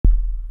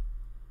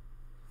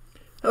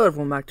Hello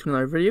everyone, back to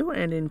another video,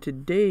 and in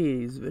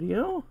today's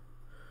video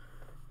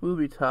we'll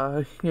be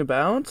talking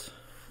about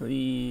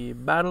the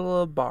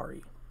Battle of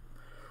Bari,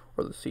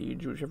 or the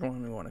siege, whichever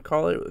one we want to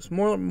call it. It was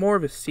more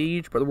of a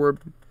siege, but the word,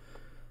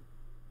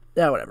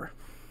 whatever.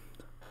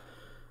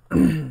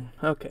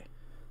 Okay,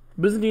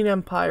 Byzantine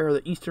Empire, or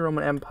the Eastern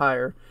Roman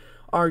Empire,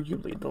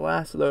 arguably the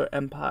last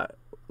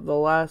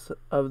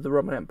of the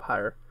Roman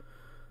Empire.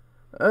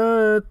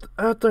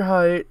 At their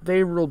height,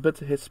 they ruled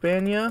bits of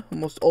Hispania,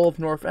 almost all of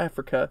North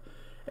Africa,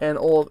 and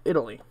all of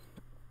Italy,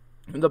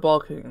 the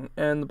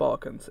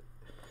Balkans,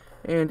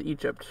 and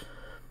Egypt.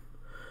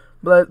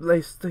 But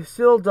they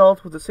still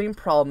dealt with the same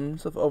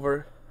problems of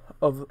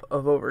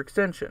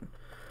overextension,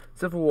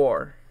 civil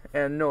war,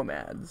 and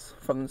nomads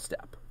from the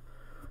steppe.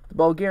 The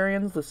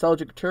Bulgarians, the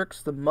Seljuk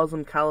Turks, the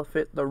Muslim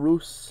caliphate, the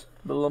Rus,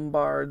 the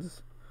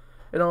Lombards,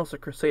 and also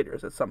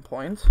crusaders at some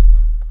point.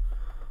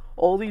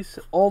 All these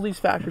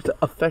factors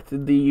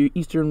affected the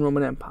Eastern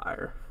Roman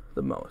Empire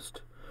the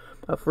most.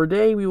 For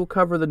today, we will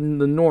cover the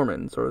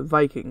Normans, or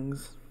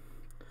Vikings.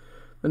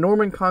 The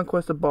Norman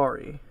conquest of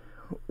Bari,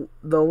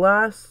 the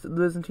last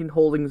Byzantine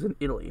holdings in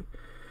Italy.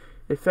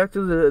 It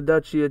affected the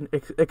duchy,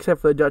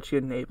 except for the duchy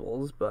of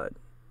Naples, but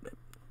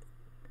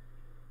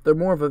they're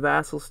more of a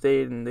vassal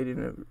state, and they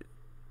didn't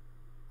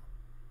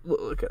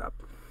look it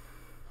up.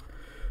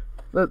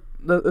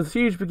 The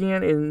siege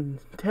began in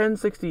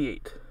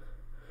 1068.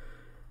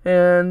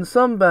 And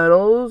some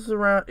battles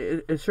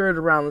ensured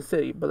around the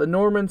city, but the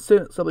Normans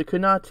simply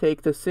could not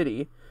take the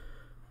city.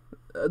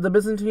 The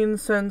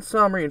Byzantines sent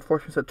some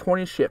reinforcements of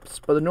 20 ships,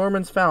 but the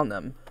Normans found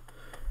them,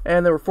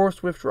 and they were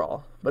forced to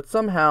withdraw. But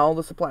somehow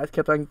the supplies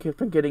kept on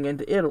getting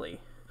into Italy,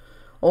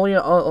 only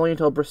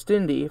until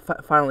Brindisi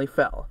finally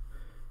fell.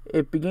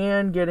 It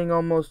began getting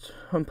almost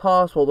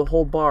impossible to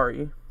hold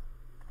Bari,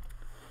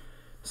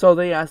 so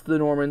they asked the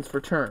Normans for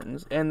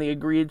terms, and they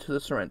agreed to the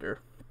surrender.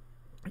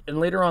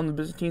 And later on, the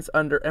Byzantines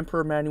under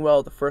Emperor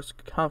Manuel I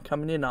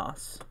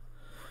Komnenos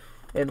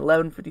in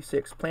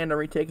 1156 planned on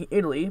retaking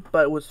Italy,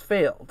 but it was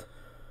failed.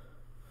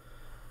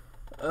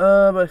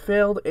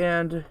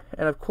 And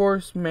of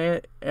course,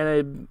 it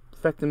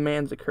affected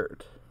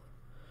mazakert.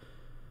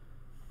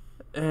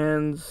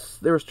 And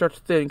they were stretched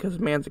thin because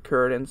of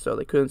mazakert, and so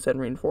they couldn't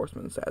send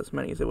reinforcements as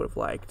many as they would have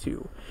liked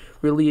to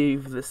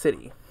relieve the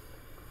city.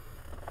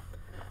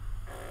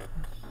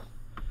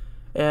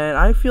 And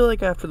I feel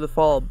like after the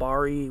fall of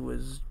Bari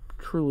was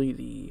truly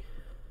the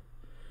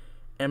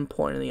end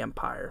point of the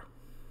empire.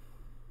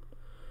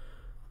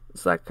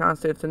 It's like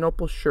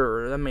Constantinople,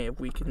 sure, that may have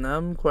weakened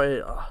them quite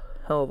a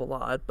hell of a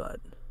lot, but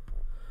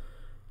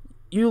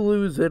you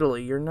lose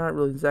Italy, you're not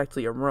really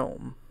exactly a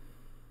Rome.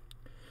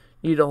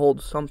 You need to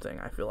hold something,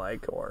 I feel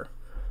like, or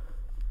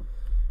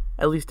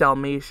at least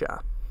Dalmatia.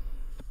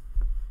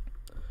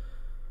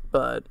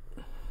 But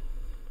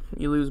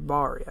you lose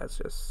Bari, that's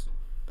just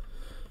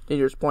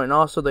dangerous point. And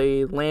also,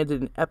 they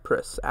landed in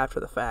Ypres after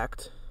the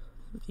fact,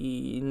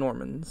 the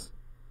Normans.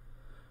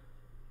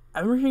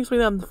 I'm originally expecting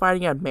them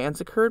fighting at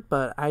mazakert,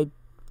 but I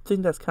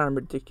think that's kind of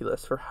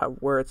ridiculous for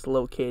where it's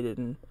located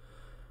and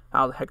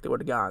how the heck they would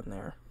have gotten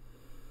there.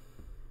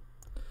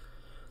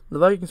 The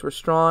Vikings were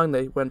strong,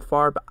 they went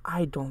far, but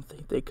I don't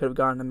think they could have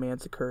gotten to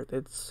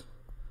mazakert.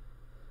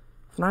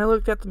 When I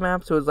looked at the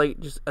maps, it was like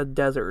just a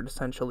desert,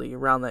 essentially,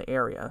 around that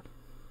area.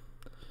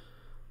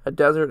 A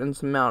desert and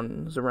some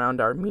mountains around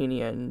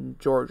Armenia and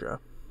Georgia,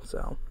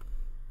 so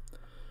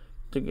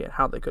to get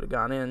how they could have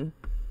gone in.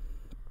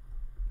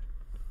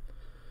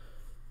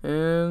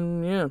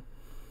 And yeah,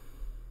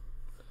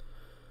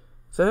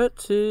 so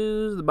that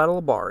is the Battle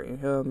of Bari.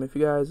 If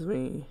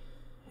you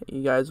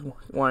guys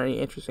want any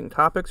interesting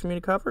topics for me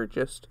to cover,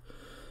 just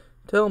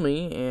tell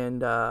me.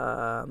 And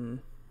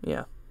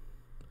yeah.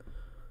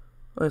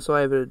 So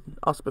I have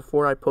also,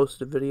 before I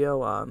posted a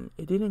video,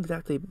 it didn't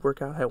exactly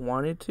work out how I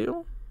wanted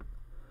to.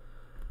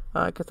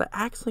 Because I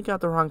accidentally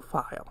got the wrong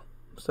file.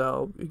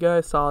 So, you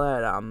guys saw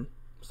that,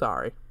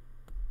 sorry.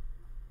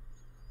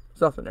 It's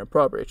nothing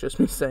inappropriate, it's just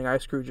me saying I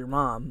screwed your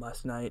mom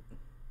last night.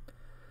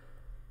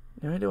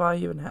 Why do I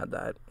even have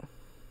that?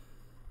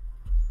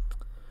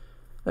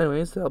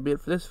 Anyways, that'll be it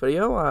for this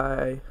video.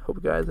 I hope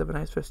you guys have a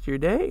nice rest of your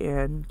day,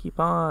 and keep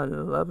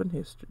on loving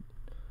history.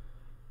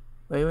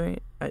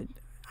 Wait, I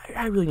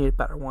really need a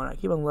better one. I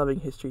keep on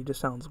loving history, it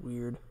just sounds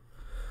weird.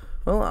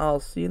 Well,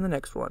 I'll see you in the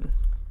next one.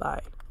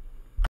 Bye.